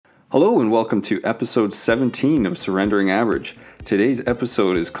Hello and welcome to episode 17 of Surrendering Average. Today's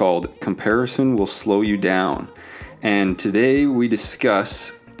episode is called Comparison Will Slow You Down. And today we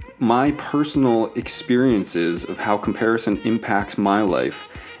discuss my personal experiences of how comparison impacts my life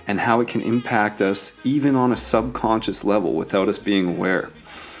and how it can impact us even on a subconscious level without us being aware.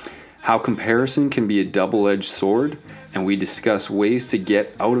 How comparison can be a double-edged sword, and we discuss ways to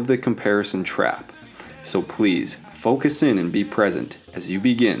get out of the comparison trap. So please, focus in and be present as you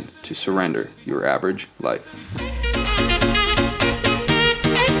begin to surrender your average life.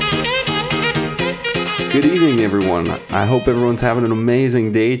 Good evening, everyone. I hope everyone's having an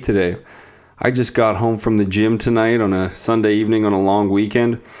amazing day today. I just got home from the gym tonight on a Sunday evening on a long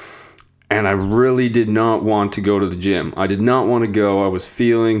weekend, and I really did not want to go to the gym. I did not want to go. I was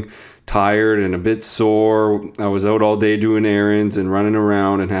feeling tired and a bit sore. I was out all day doing errands and running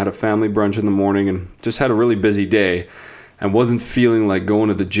around and had a family brunch in the morning and just had a really busy day and wasn't feeling like going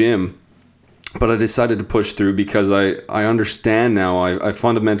to the gym. But I decided to push through because I understand now. I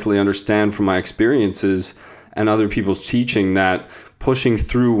fundamentally understand from my experiences and other people's teaching that pushing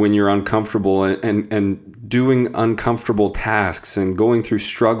through when you're uncomfortable and doing uncomfortable tasks and going through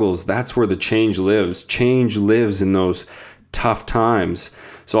struggles, that's where the change lives. Change lives in those tough times.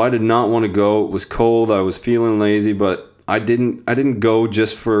 So I did not want to go. It was cold. I was feeling lazy, but I didn't go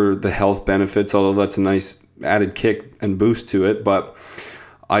just for the health benefits, although that's a nice added kick and boost to it. But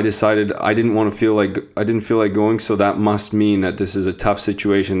I decided I didn't feel like going, so that must mean that this is a tough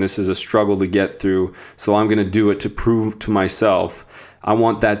situation. This is a struggle to get through. So I'm going to do it to prove to myself. I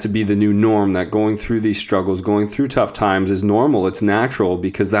want that to be the new norm, that going through these struggles, going through tough times is normal. It's natural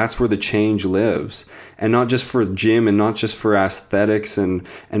because that's where the change lives. And not just for gym and not just for aesthetics and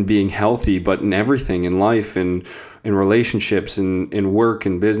being healthy, but in everything in life and in relationships and in work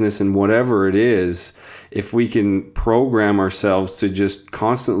and business and whatever it is. If we can program ourselves to just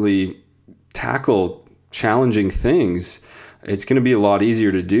constantly tackle challenging things, it's going to be a lot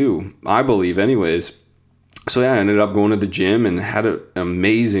easier to do, I believe anyways. So yeah, I ended up going to the gym and had an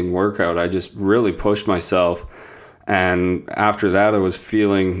amazing workout. I just really pushed myself. And after that, I was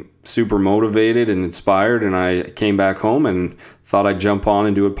feeling super motivated and inspired. And I came back home and thought I'd jump on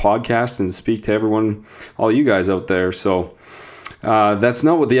and do a podcast and speak to everyone, all you guys out there. So that's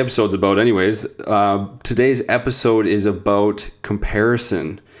not what the episode's about anyways. Today's episode is about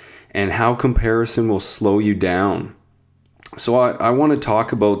comparison and how comparison will slow you down. So I want to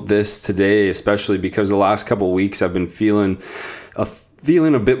talk about this today, especially because the last couple of weeks I've been feeling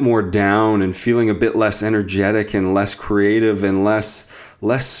a bit more down and feeling a bit less energetic and less creative and less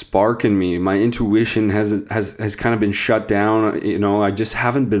spark in me. My intuition has kind of been shut down. You know, I just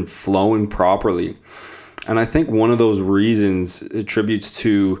haven't been flowing properly. And I think one of those reasons attributes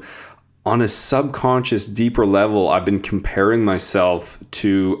to, on a subconscious, deeper level, I've been comparing myself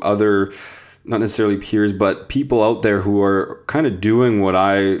to other, not necessarily peers, but people out there who are kind of doing what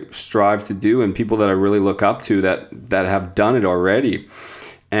I strive to do, and people that I really look up to that have done it already.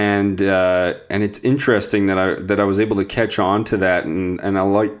 And it's interesting that I was able to catch on to that, and I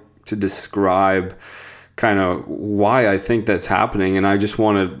like to describe kind of why I think that's happening, and I just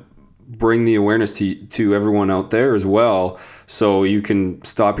want to bring the awareness to everyone out there as well, so you can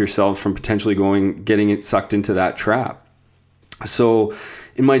stop yourselves from potentially getting it sucked into that trap. So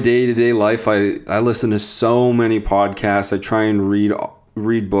in my day-to-day life, I listen to so many podcasts. I try and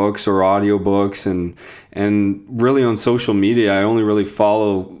read books or audiobooks, and really on social media, I only really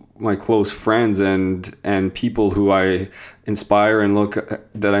follow my close friends and people who I inspire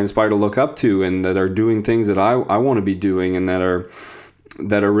to look up to, and that are doing things that I want to be doing, and that are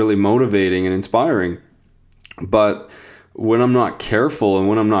really motivating and inspiring. But when I'm not careful and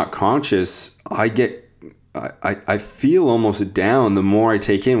when I'm not conscious, I feel almost down the more I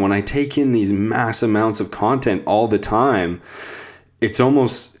take in. When I take in these mass amounts of content all the time, it's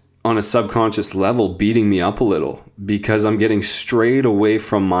almost on a subconscious level beating me up a little, because I'm getting strayed away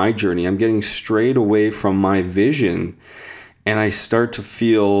from my journey. I'm getting strayed away from my vision, and I start to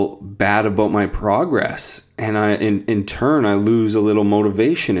feel bad about my progress. And in turn, I lose a little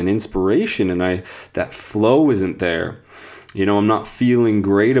motivation and inspiration, and that flow isn't there. You know, I'm not feeling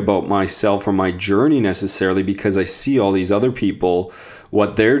great about myself or my journey necessarily, because I see all these other people,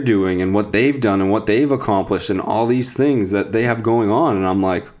 what they're doing and what they've done and what they've accomplished and all these things that they have going on. And I'm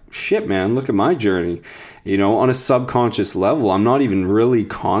like, shit, man, look at my journey. You know, on a subconscious level, I'm not even really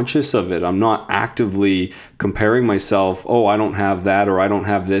conscious of it. I'm not actively comparing myself. Oh, I don't have that, or I don't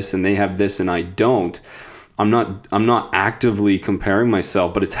have this and they have this and I don't. I'm not actively comparing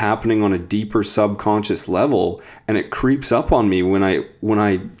myself, but it's happening on a deeper subconscious level, and it creeps up on me when I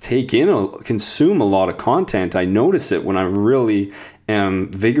consume a lot of content. I notice it when I really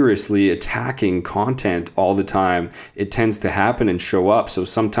am vigorously attacking content all the time, it tends to happen and show up. So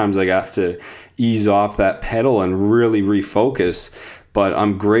sometimes I have to ease off that pedal and really refocus. But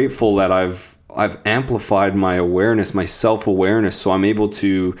I'm grateful that I've amplified my awareness, my self-awareness, so I'm able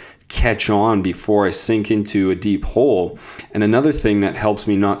to catch on before I sink into a deep hole. And another thing that helps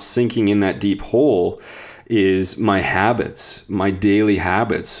me not sinking in that deep hole is my habits, my daily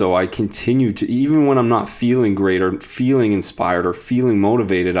habits. So I continue to, even when I'm not feeling great or feeling inspired or feeling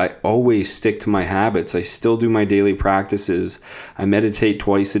motivated, I always stick to my habits. I still do my daily practices. I meditate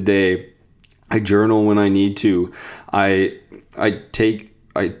twice a day. I journal when I need to. I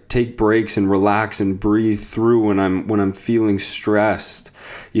take breaks and relax and breathe through when I'm feeling stressed.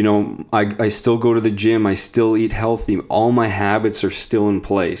 I still go to the gym. I still eat healthy. All my habits are still in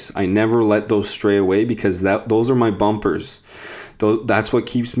place. I never let those stray away because those are my bumpers. That's what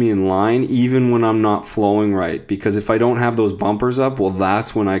keeps me in line even when I'm not flowing right. Because if I don't have those bumpers up, well,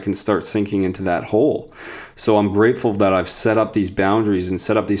 that's when I can start sinking into that hole. So I'm grateful that I've set up these boundaries and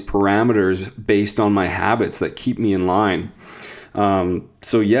set up these parameters based on my habits that keep me in line.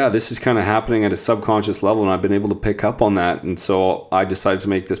 So yeah, this is kind of happening at a subconscious level, and I've been able to pick up on that. And so I decided to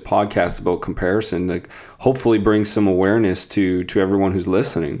make this podcast about comparison to hopefully bring some awareness to everyone who's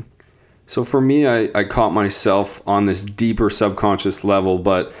listening. So for me, I caught myself on this deeper subconscious level,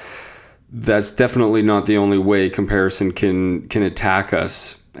 but that's definitely not the only way comparison can attack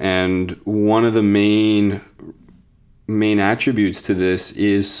us. And one of the main attributes to this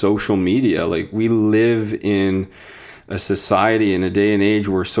is social media. Like, we live in a society in a day and age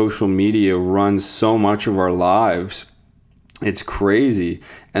where social media runs so much of our lives. It's crazy.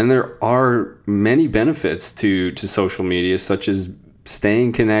 And there are many benefits to social media, such as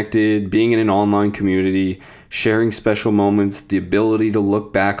staying connected, being in an online community, sharing special moments, the ability to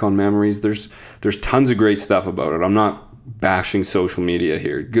look back on memories. There's tons of great stuff about it. I'm not bashing social media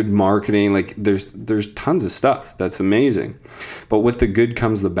here. Good marketing, like there's tons of stuff that's amazing. But with the good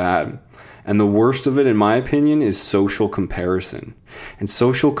comes the bad. And the worst of it, in my opinion, is social comparison. And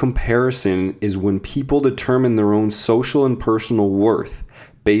social comparison is when people determine their own social and personal worth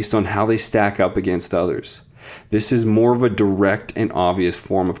based on how they stack up against others. This is more of a direct and obvious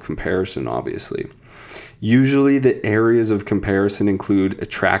form of comparison, obviously. Usually the areas of comparison include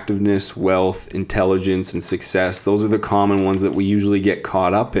attractiveness, wealth, intelligence, and success. Those are the common ones that we usually get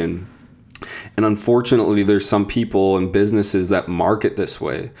caught up in. And unfortunately, there's some people and businesses that market this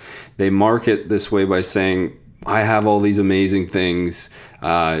way. They market this way by saying, I have all these amazing things.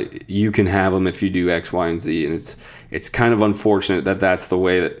 You can have them if you do X, Y, and Z. And it's kind of unfortunate that that's the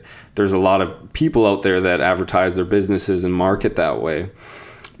way that there's a lot of people out there that advertise their businesses and market that way.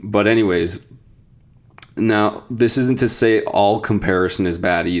 But anyways, now this isn't to say all comparison is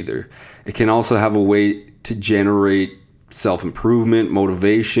bad either. It can also have a way to generate self-improvement,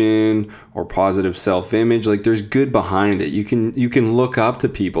 motivation, or positive self-image. Like, there's good behind it. You can look up to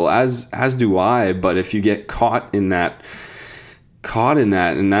people, as do I, but if you get caught in that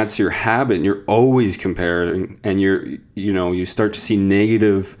and that's your habit and you're always comparing and you start to see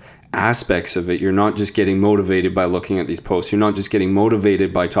negative aspects of it. You're not just getting motivated by looking at these posts. You're not just getting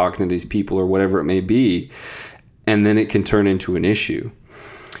motivated by talking to these people or whatever it may be. And then it can turn into an issue.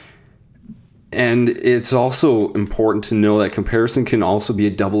 And it's also important to know that comparison can also be a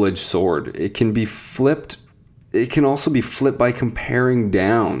double-edged sword. It can be flipped. It can also be flipped by comparing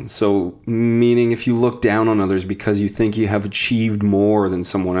down. So meaning if you look down on others because you think you have achieved more than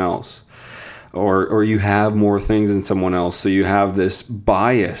someone else, or you have more things than someone else. So you have this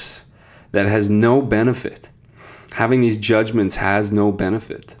bias that has no benefit. Having these judgments has no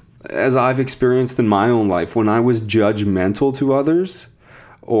benefit. As I've experienced in my own life, when I was judgmental to others,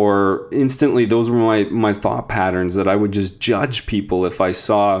 or instantly, those were my thought patterns, that I would just judge people if I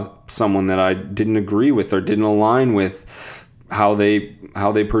saw someone that I didn't agree with or didn't align with how they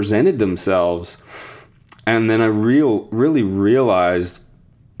presented themselves. And then I really realized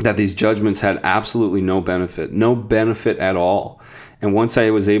that these judgments had absolutely no benefit at all. And once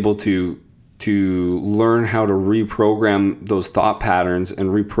I was able to learn how to reprogram those thought patterns and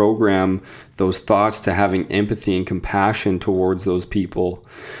reprogram those thoughts to having empathy and compassion towards those people,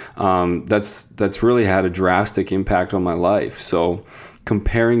 that's really had a drastic impact on my life. So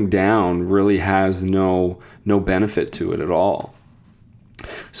comparing down really has no benefit to it at all.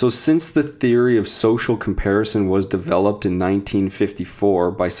 So since the theory of social comparison was developed in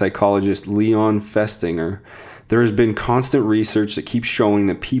 1954 by psychologist Leon Festinger, there has been constant research that keeps showing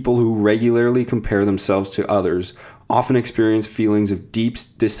that people who regularly compare themselves to others often experience feelings of deep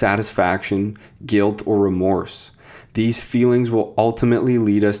dissatisfaction, guilt, or remorse. These feelings will ultimately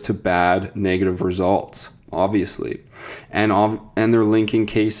lead us to bad, negative results. obviously, and they're linking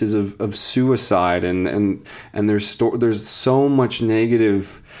cases of suicide, and there's so much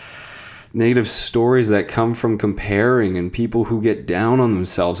negative stories that come from comparing, and people who get down on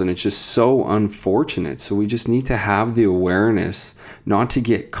themselves, and it's just so unfortunate. So we just need to have the awareness not to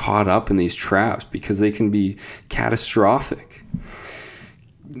get caught up in these traps, because they can be catastrophic,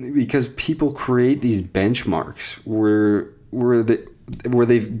 because people create these benchmarks where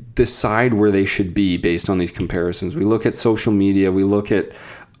they decide where they should be based on these comparisons. We look at social media, we look at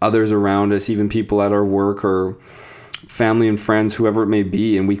others around us, even people at our work or family and friends, whoever it may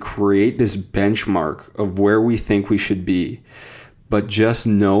be, and we create this benchmark of where we think we should be. But just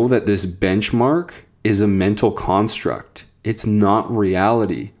know that this benchmark is a mental construct. It's not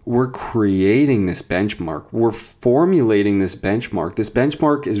reality. We're creating this benchmark. We're formulating this benchmark. This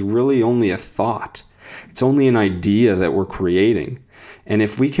benchmark is really only a thought. It's only an idea that we're creating. And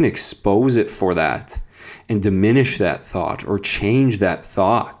if we can expose it for that and diminish that thought or change that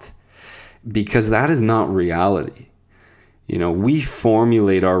thought, because that is not reality. We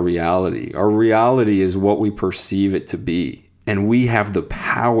formulate our reality. Our reality is what we perceive it to be. And we have the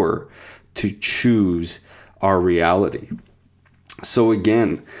power to choose our reality. So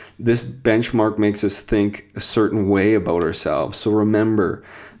again, this benchmark makes us think a certain way about ourselves. So remember,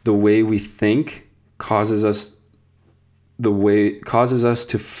 the way we think causes us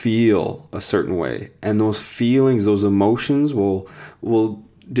to feel a certain way. And those feelings, those emotions will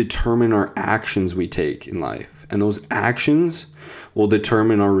determine our actions we take in life. And those actions will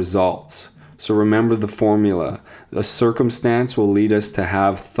determine our results. So remember the formula. A circumstance will lead us to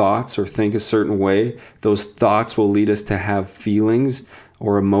have thoughts or think a certain way. Those thoughts will lead us to have feelings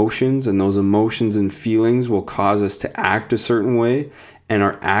or emotions. And those emotions and feelings will cause us to act a certain way. And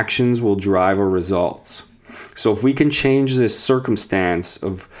our actions will drive our results. So if we can change this circumstance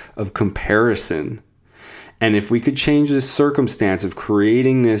of comparison, and if we could change this circumstance of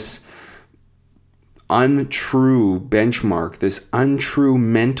creating this untrue benchmark, this untrue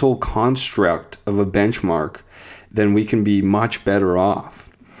mental construct of a benchmark, then we can be much better off.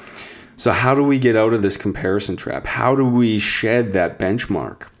 So how do we get out of this comparison trap? How do we shed that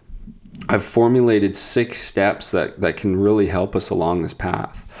benchmark? I've formulated 6 steps that can really help us along this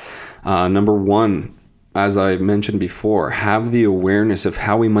path. Number 1, as I mentioned before, have the awareness of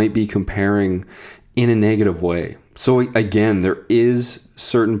how we might be comparing in a negative way. So again, there is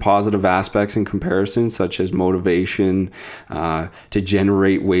certain positive aspects in comparison, such as motivation, to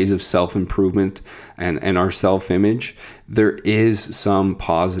generate ways of self-improvement and our self-image. There is some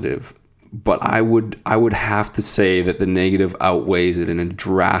positive, but I would have to say that the negative outweighs it in a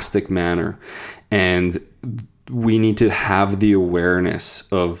drastic manner. And we need to have the awareness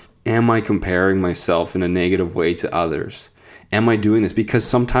of, am I comparing myself in a negative way to others? Am I doing this? Because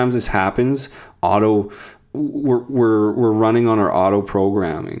sometimes this happens we're running on our auto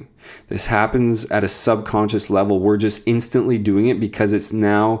programming. This happens at a subconscious level. We're just instantly doing it because it's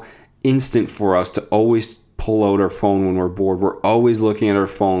now instant for us to always pull out our phone when we're bored. We're always looking at our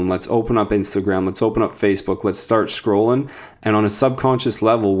phone. Let's open up Instagram. Let's open up Facebook. Let's start scrolling. And on a subconscious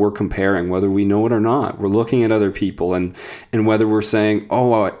level, we're comparing, whether we know it or not. We're looking at other people, and whether we're saying,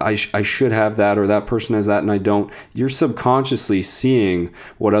 oh, I should have that, or that person has that and I don't. You're subconsciously seeing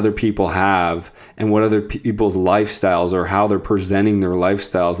what other people have and what other people's lifestyles or how they're presenting their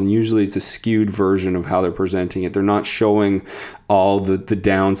lifestyles. And usually it's a skewed version of how they're presenting it. They're not showing all the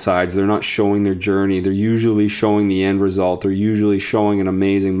downsides. They're not showing their journey. They're usually showing the end result. They're usually showing an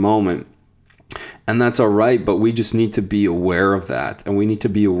amazing moment. And that's all right, but we just need to be aware of that. And we need to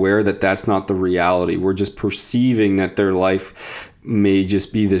be aware that that's not the reality. We're just perceiving that their life may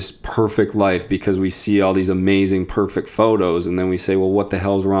just be this perfect life because we see all these amazing, perfect photos. And then we say, well, what the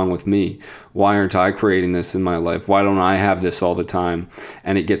hell's wrong with me? Why aren't I creating this in my life? Why don't I have this all the time?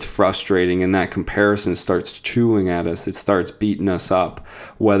 And it gets frustrating, and that comparison starts chewing at us. It starts beating us up,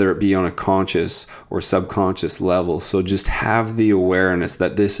 whether it be on a conscious or subconscious level. So just have the awareness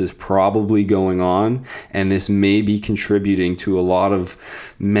that this is probably going on, and this may be contributing to a lot of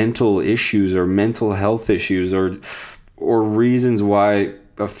mental issues or mental health issues or reasons why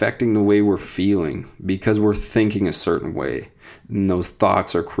affecting the way we're feeling, because we're thinking a certain way. And those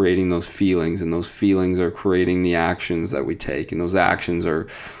thoughts are creating those feelings, and those feelings are creating the actions that we take, and those actions are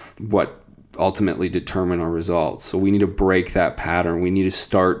what ultimately determine our results. So we need to break that pattern. We need to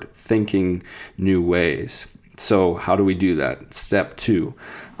start thinking new ways. So how do we do that? Step 2,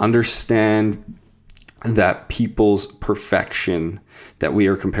 understand that people's perfection that we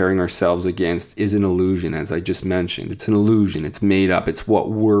are comparing ourselves against is an illusion, as I just mentioned. It's an illusion. It's made up. It's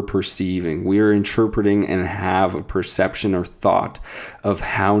what we're perceiving. We are interpreting and have a perception or thought of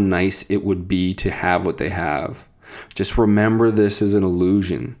how nice it would be to have what they have. Just remember, this is an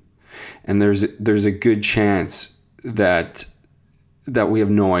illusion. And there's a good chance that we have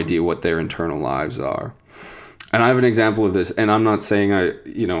no idea what their internal lives are. And I have an example of this, and I'm not saying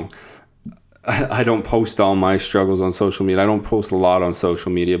I don't post all my struggles on social media. I don't post a lot on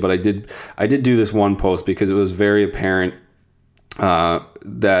social media, but I did do this one post because it was very apparent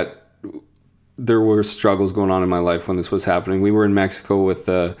that there were struggles going on in my life when this was happening. We were in Mexico with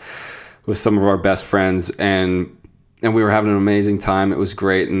some of our best friends, and we were having an amazing time. It was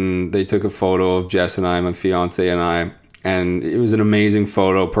great, and they took a photo of Jess and I, my fiance and I. And it was an amazing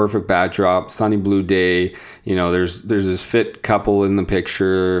photo, perfect backdrop, sunny blue day. There's this fit couple in the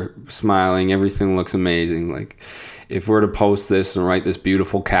picture, smiling. Everything looks amazing. Like, if we're to post this and write this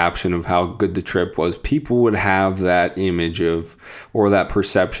beautiful caption of how good the trip was, people would have that image of, or that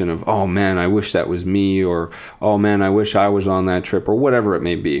perception of, oh man, I wish that was me, or oh man, I wish I was on that trip, or whatever it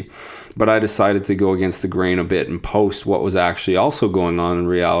may be. But I decided to go against the grain a bit and post what was actually also going on in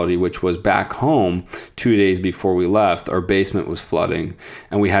reality, which was back home 2 days before we left, our basement was flooding,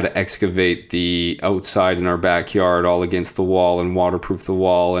 and we had to excavate the outside in our backyard all against the wall and waterproof the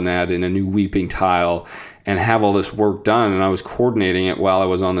wall and add in a new weeping tile and have all this work done. And I was coordinating it while I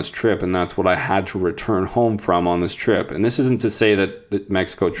was on this trip, and that's what I had to return home from on this trip. And this isn't to say that the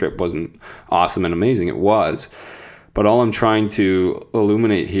Mexico trip wasn't awesome and amazing. It was. But all I'm trying to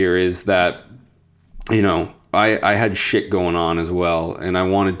illuminate here is that, I had shit going on as well. And I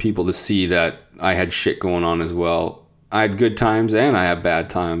wanted people to see that I had shit going on as well. I had good times and I had bad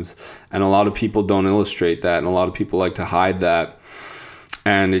times. And a lot of people don't illustrate that. And a lot of people like to hide that.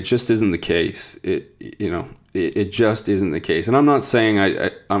 And it just isn't the case. It just isn't the case. And I'm not saying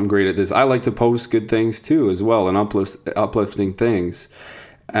I'm great at this. I like to post good things too as well, and uplifting things.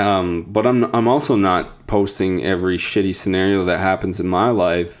 But I'm also not posting every shitty scenario that happens in my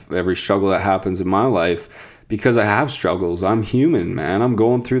life, every struggle that happens in my life, because I have struggles. I'm human, man. I'm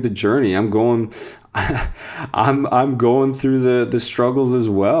going through the journey. I'm going through the struggles as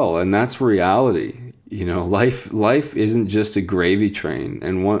well, and that's reality. Life isn't just a gravy train,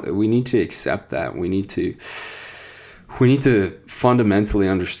 and we need to accept that. We need to fundamentally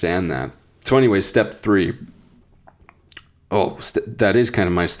understand that. So anyway, step 3. That is kind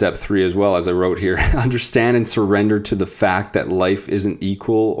of my step 3 as well, as I wrote here. Understand and surrender to the fact that life isn't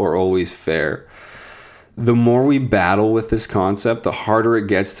equal or always fair. The more we battle with this concept, the harder it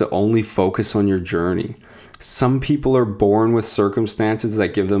gets to only focus on your journey. Some people are born with circumstances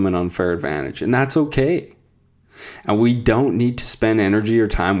that give them an unfair advantage, and that's okay. And we don't need to spend energy or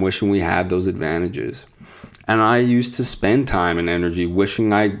time wishing we had those advantages. And I used to spend time and energy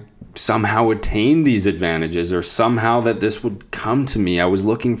wishing I somehow attain these advantages, or somehow that this would come to me. I was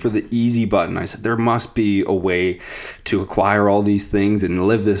looking for the easy button. I said, there must be a way to acquire all these things and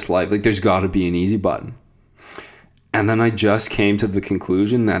live this life. Like, there's got to be an easy button. And then I just came to the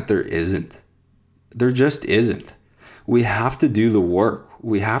conclusion that there isn't. There just isn't. We have to do the work.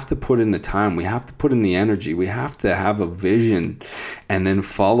 We have to put in the time. We have to put in the energy. We have to have a vision and then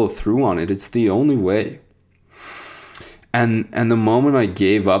follow through on it. It's the only way. And the moment I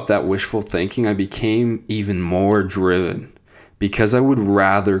gave up that wishful thinking, I became even more driven, because I would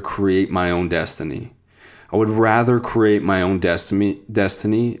rather create my own destiny. I would rather create my own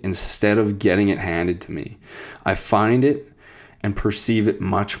destiny instead of getting it handed to me. I find it and perceive it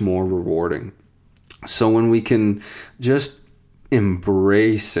much more rewarding. So when we can just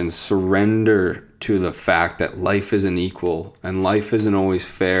embrace and surrender to the fact that life isn't equal and life isn't always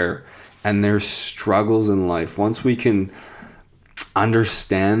fair, and there's struggles in life, once we can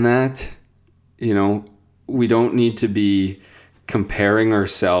understand that, we don't need to be comparing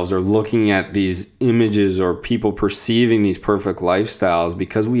ourselves or looking at these images or people perceiving these perfect lifestyles,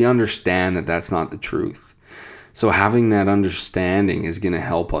 because we understand that that's not the truth. So having that understanding is going to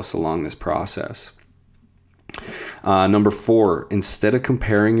help us along this process. Number 4, instead of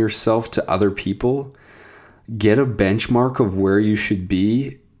comparing yourself to other people, get a benchmark of where you should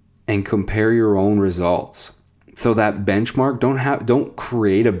be and compare your own results. So that benchmark, don't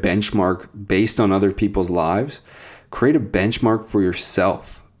create a benchmark based on other people's lives. Create a benchmark for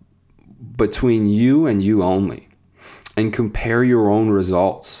yourself, between you and you only, and compare your own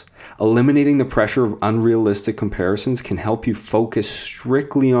results. Eliminating the pressure of unrealistic comparisons can help you focus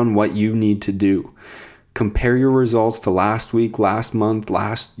strictly on what you need to do. Compare your results to last week, last month,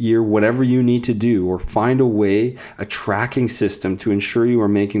 last year, whatever you need to do, or find a tracking system to ensure you are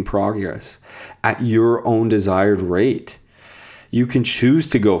making progress at your own desired rate. You can choose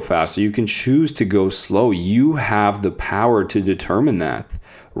to go faster. You can choose to go slow. You have the power to determine that,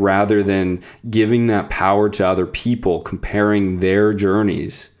 rather than giving that power to other people, comparing their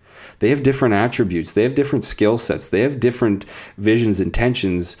journeys. They have different attributes. They have different skill sets. They have different visions,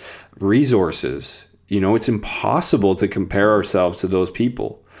 intentions, resources. It's impossible to compare ourselves to those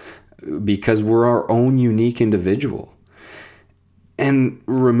people because we're our own unique individual. And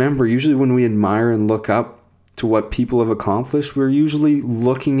remember, usually when we admire and look up to what people have accomplished, we're usually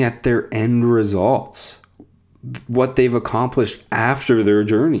looking at their end results, what they've accomplished after their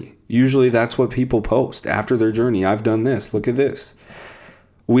journey. Usually that's what people post after their journey. I've done this. Look at this.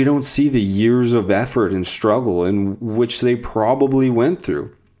 We don't see the years of effort and struggle in which they probably went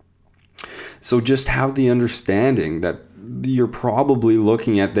through. So just have the understanding that you're probably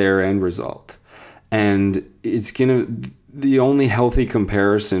looking at their end result. And the only healthy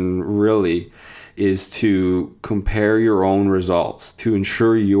comparison really is to compare your own results, to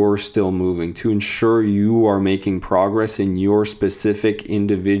ensure you're still moving, to ensure you are making progress in your specific,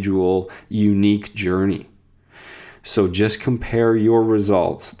 individual, unique journey. So just compare your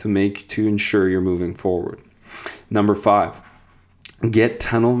results to ensure you're moving forward. Number 5, get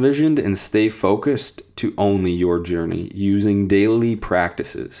tunnel visioned and stay focused to only your journey using daily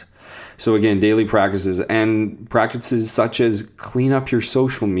practices. So again, daily practices and practices such as clean up your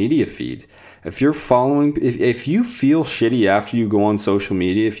social media feed. If you feel shitty after you go on social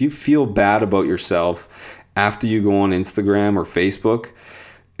media, if you feel bad about yourself after you go on Instagram or Facebook,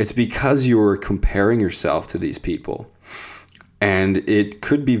 it's because you are comparing yourself to these people. And it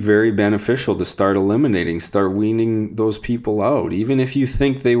could be very beneficial to start weaning those people out. Even if you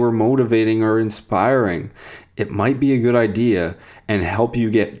think they were motivating or inspiring, it might be a good idea and help you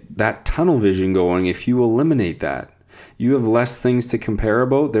get that tunnel vision going if you eliminate that. You have less things to compare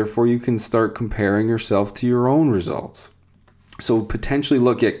about, therefore you can start comparing yourself to your own results. So potentially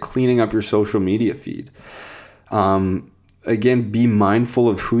look at cleaning up your social media feed. Again, be mindful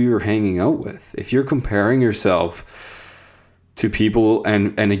of who you're hanging out with. If you're comparing yourself to people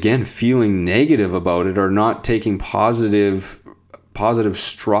and again feeling negative about it, or not taking positive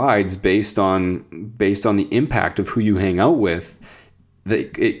strides based on the impact of who you hang out with,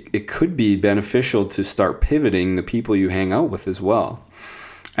 it could be beneficial to start pivoting the people you hang out with as well.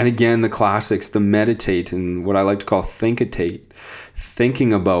 And again, the classics, the meditate and what I like to call thinkitate,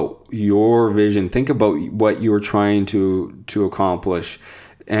 thinking about your vision, think about what you're trying to accomplish.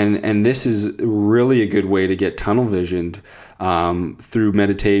 And this is really a good way to get tunnel visioned through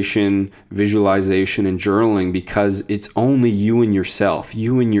meditation, visualization, and journaling, because it's only you and yourself,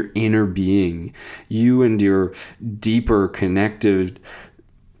 you and your inner being, you and your deeper connected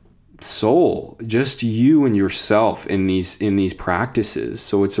soul, just you and yourself in these practices.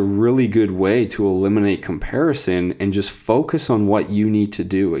 So it's a really good way to eliminate comparison and just focus on what you need to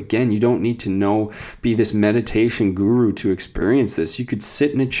do. Again, you don't need to be this meditation guru to experience this. You could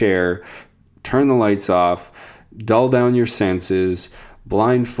sit in a chair, turn the lights off, dull down your senses,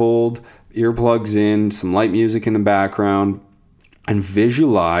 blindfold, earplugs in, some light music in the background, and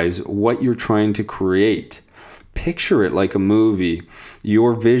visualize what you're trying to create. Picture it like a movie,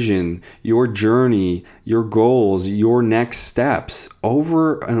 your vision, your journey, your goals, your next steps,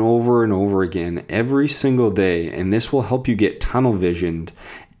 over and over and over again, every single day. And this will help you get tunnel visioned.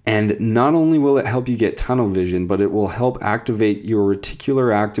 And not only will it help you get tunnel vision, but it will help activate your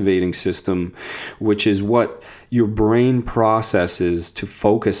reticular activating system, which is what your brain processes to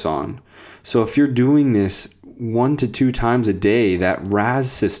focus on. So if you're doing this 1 to 2 times a day, that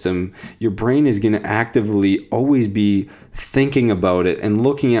RAS system, your brain is going to actively always be thinking about it and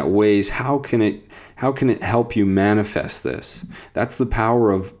looking at ways, how can it help you manifest this? That's the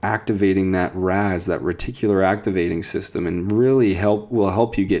power of activating that RAS, that reticular activating system, and really will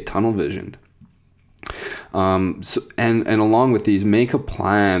help you get tunnel visioned. And along with these, make a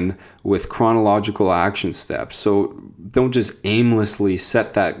plan with chronological action steps. So don't just aimlessly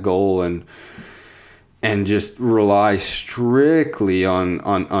set that goal and just rely strictly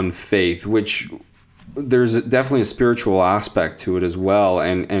on faith, which there's definitely a spiritual aspect to it as well,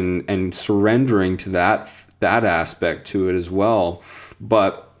 and surrendering to that aspect to it as well.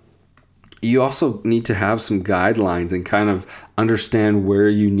 But you also need to have some guidelines and kind of understand where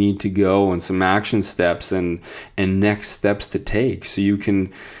you need to go and some action steps and next steps to take, so you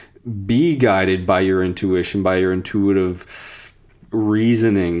can be guided by your intuition, by your intuitive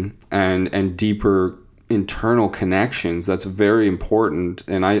reasoning and deeper internal connections. That's very important,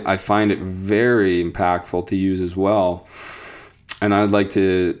 and I find it very impactful to use as well. And I'd like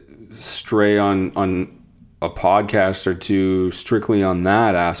to stray on a podcast or two strictly on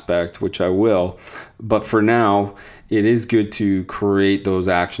that aspect, which I will. But for now, it is good to create those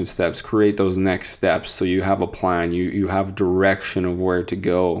action steps, create those next steps, so you have a plan, you have direction of where to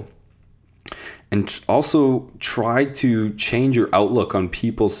go. And also try to change your outlook on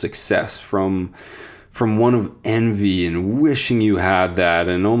people's success from one of envy and wishing you had that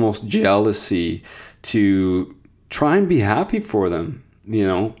and almost jealousy to try and be happy for them.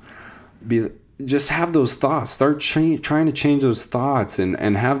 Just have those thoughts. Start trying to change those thoughts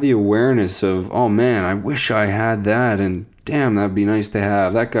and have the awareness of, oh man, I wish I had that, and damn, that'd be nice to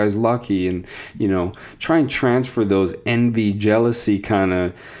have. That guy's lucky. And, try and transfer those envy, jealousy kind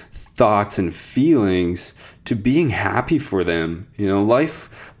of thoughts and feelings to being happy for them.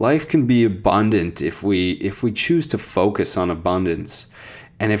 Life can be abundant if we choose to focus on abundance.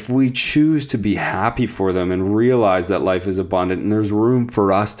 And if we choose to be happy for them and realize that life is abundant and there's room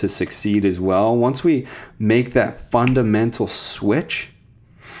for us to succeed as well, once we make that fundamental switch,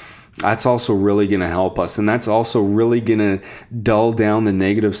 that's also really going to help us. And that's also really going to dull down the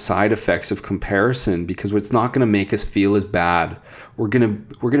negative side effects of comparison, because it's not going to make us feel as bad. We're going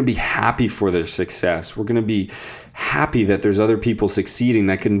to be happy for their success. We're going to be happy that there's other people succeeding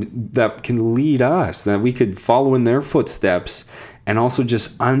that can lead us, that we could follow in their footsteps, and also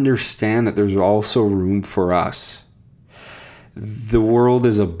just understand that there's also room for us. The world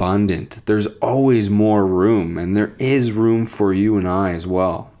is abundant. There's always more room, and there is room for you and I as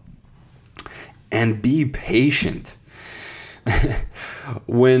well. And be patient.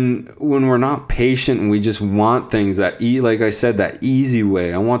 When we're not patient and we just want things that, like I said, that easy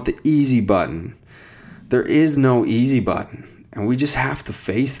way, I want the easy button. There is no easy button. And we just have to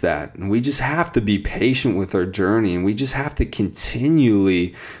face that. And we just have to be patient with our journey. And we just have to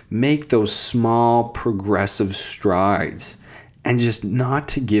continually make those small progressive strides and just not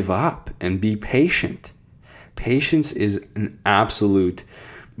to give up and be patient. Patience is an absolute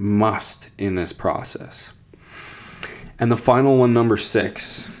must in this process. And the final one, number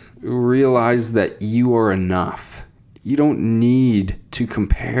 6, realize that you are enough. You don't need to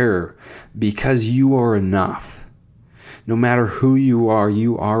compare, because you are enough. No matter who you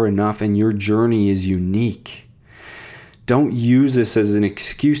are enough, and your journey is unique. Don't use this as an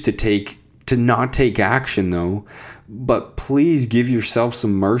excuse to not take action though, but please give yourself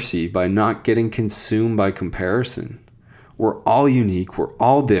some mercy by not getting consumed by comparison. We're all unique, we're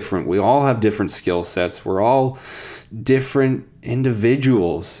all different, we all have different skill sets, we're all different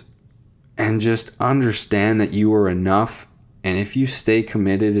individuals, and just understand that you are enough. And if you stay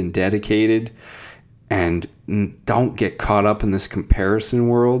committed and dedicated and don't get caught up in this comparison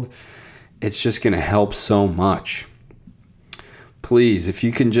world, it's just going to help so much. Please, if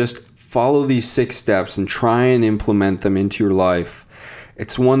you can just follow these 6 steps and try and implement them into your life.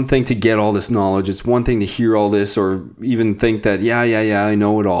 It's one thing to get all this knowledge. It's one thing to hear all this or even think that, yeah, I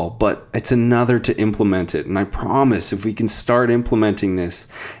know it all. But it's another to implement it. And I promise, if we can start implementing this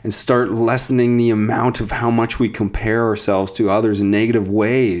and start lessening the amount of how much we compare ourselves to others in negative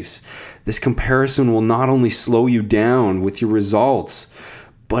ways, this comparison will not only slow you down with your results,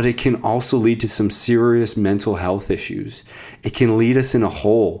 but it can also lead to some serious mental health issues. It can lead us in a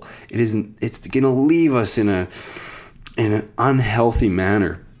hole. It's going to leave us in an unhealthy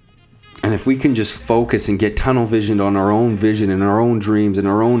manner. And if we can just focus and get tunnel visioned on our own vision and our own dreams and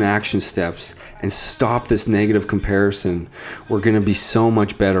our own action steps and stop this negative comparison, we're going to be so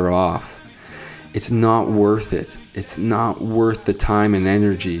much better off. It's not worth it. It's not worth the time and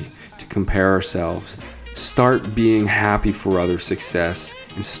energy to compare ourselves. Start being happy for other success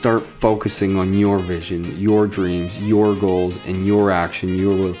and start focusing on your vision, your dreams, your goals, and your action you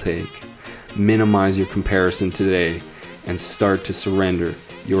will take. Minimize your comparison today and start to surrender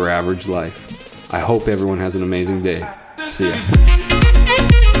your average life. I hope everyone has an amazing day. See ya.